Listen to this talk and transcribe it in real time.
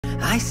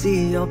I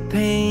see your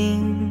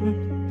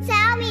pain.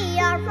 Tell me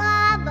your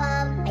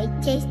problem, I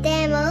chase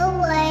them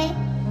away.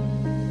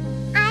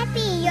 I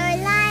be your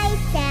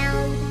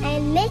lighthouse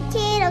and make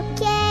it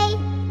okay.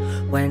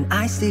 When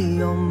I see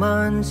your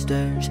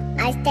monsters,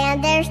 I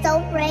stand there so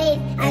brave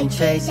and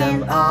chase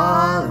them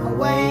all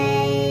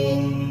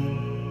away.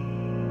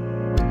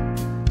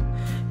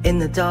 In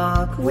the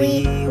dark,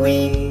 we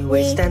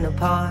stand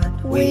apart.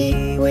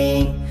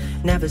 We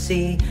never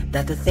see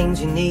that the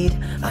things you need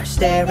are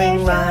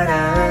staring right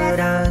at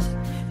us.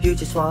 You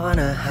just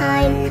wanna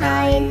hide.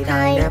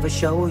 Never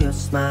show your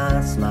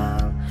smile.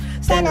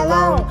 Stand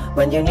alone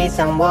when you need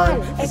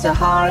someone. It's the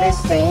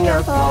hardest thing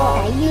of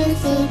all. And you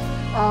see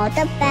all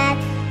the bad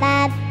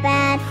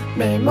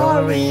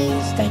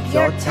memories. Take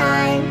your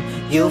time,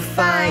 you'll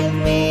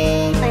find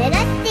me. When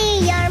I see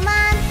your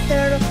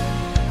monster,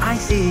 I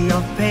see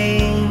your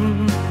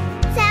pain.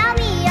 tell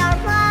me your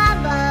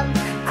problem,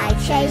 I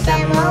chase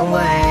them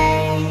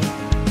away.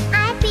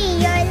 I be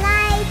your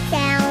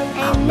lighthouse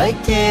I'll and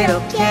make it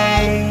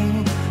okay.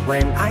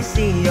 When I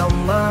see your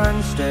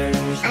monsters,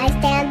 I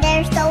stand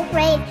there so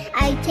brave,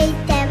 I chase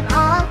them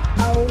all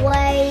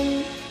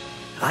away.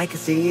 I can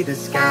see the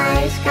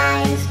sky,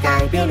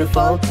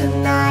 beautiful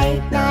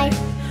tonight.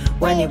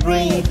 When you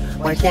breathe,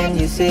 why can't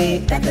you see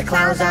that the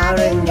clouds are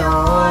in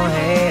your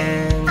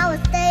hand? I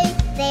will stay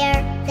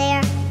there.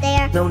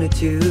 No need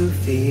to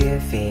fear.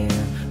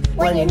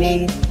 When you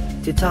need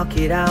to talk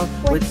it out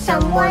with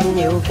someone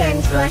you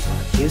can trust,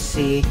 you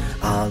see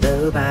all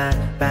the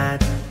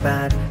bad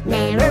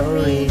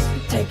memories.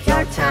 Take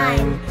your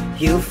time,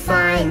 you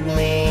find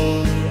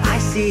me. I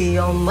see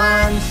your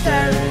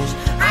monsters,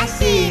 I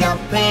see your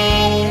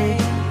pain.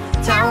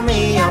 Tell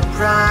me your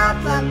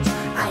problems,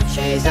 I'll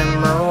chase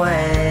them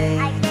away.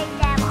 I take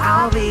them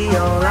I'll be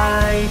your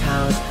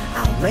lighthouse,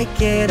 I'll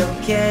make it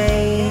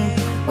okay.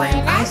 When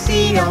I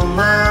see your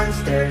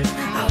monsters,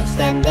 I'll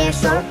stand there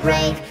so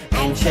brave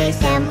and chase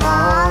them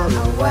all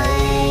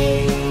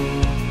away.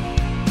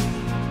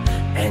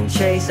 And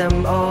chase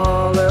them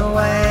all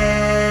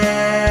away.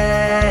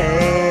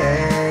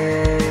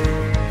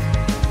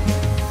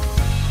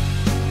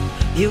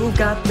 You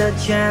got the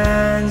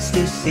chance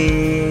to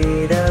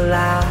see the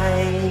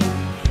light,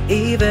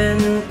 even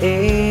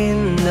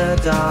in the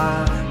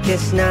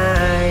darkest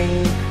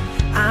night.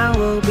 I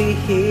will be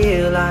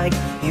here like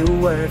you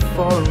were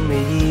for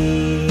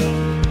me.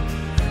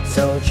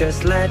 So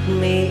just let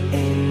me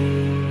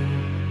in.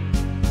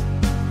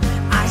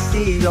 I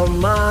see your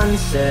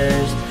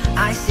monsters,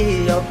 I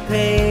see your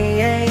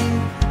pain.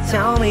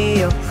 Tell me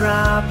your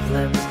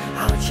problems,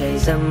 I'll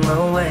chase them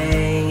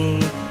away.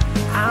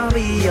 I'll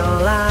be your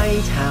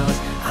lighthouse,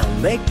 I'll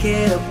make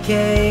it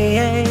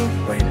okay.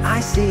 When I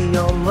see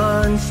your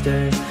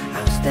monsters,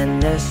 I'll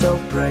stand there so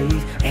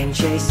brave and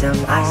chase them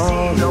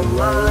all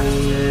away.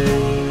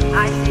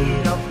 I see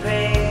your monsters, I see your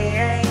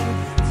pain.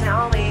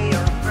 Tell me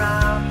your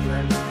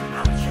problems,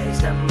 I'll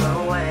chase them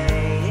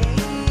away.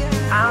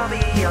 I'll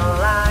be your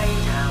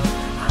lighthouse,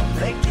 I'll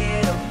make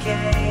it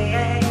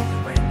okay.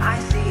 When I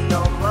see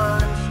your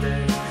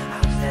monsters,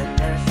 I'll stand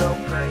there so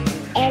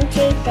brave and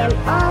chase them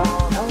all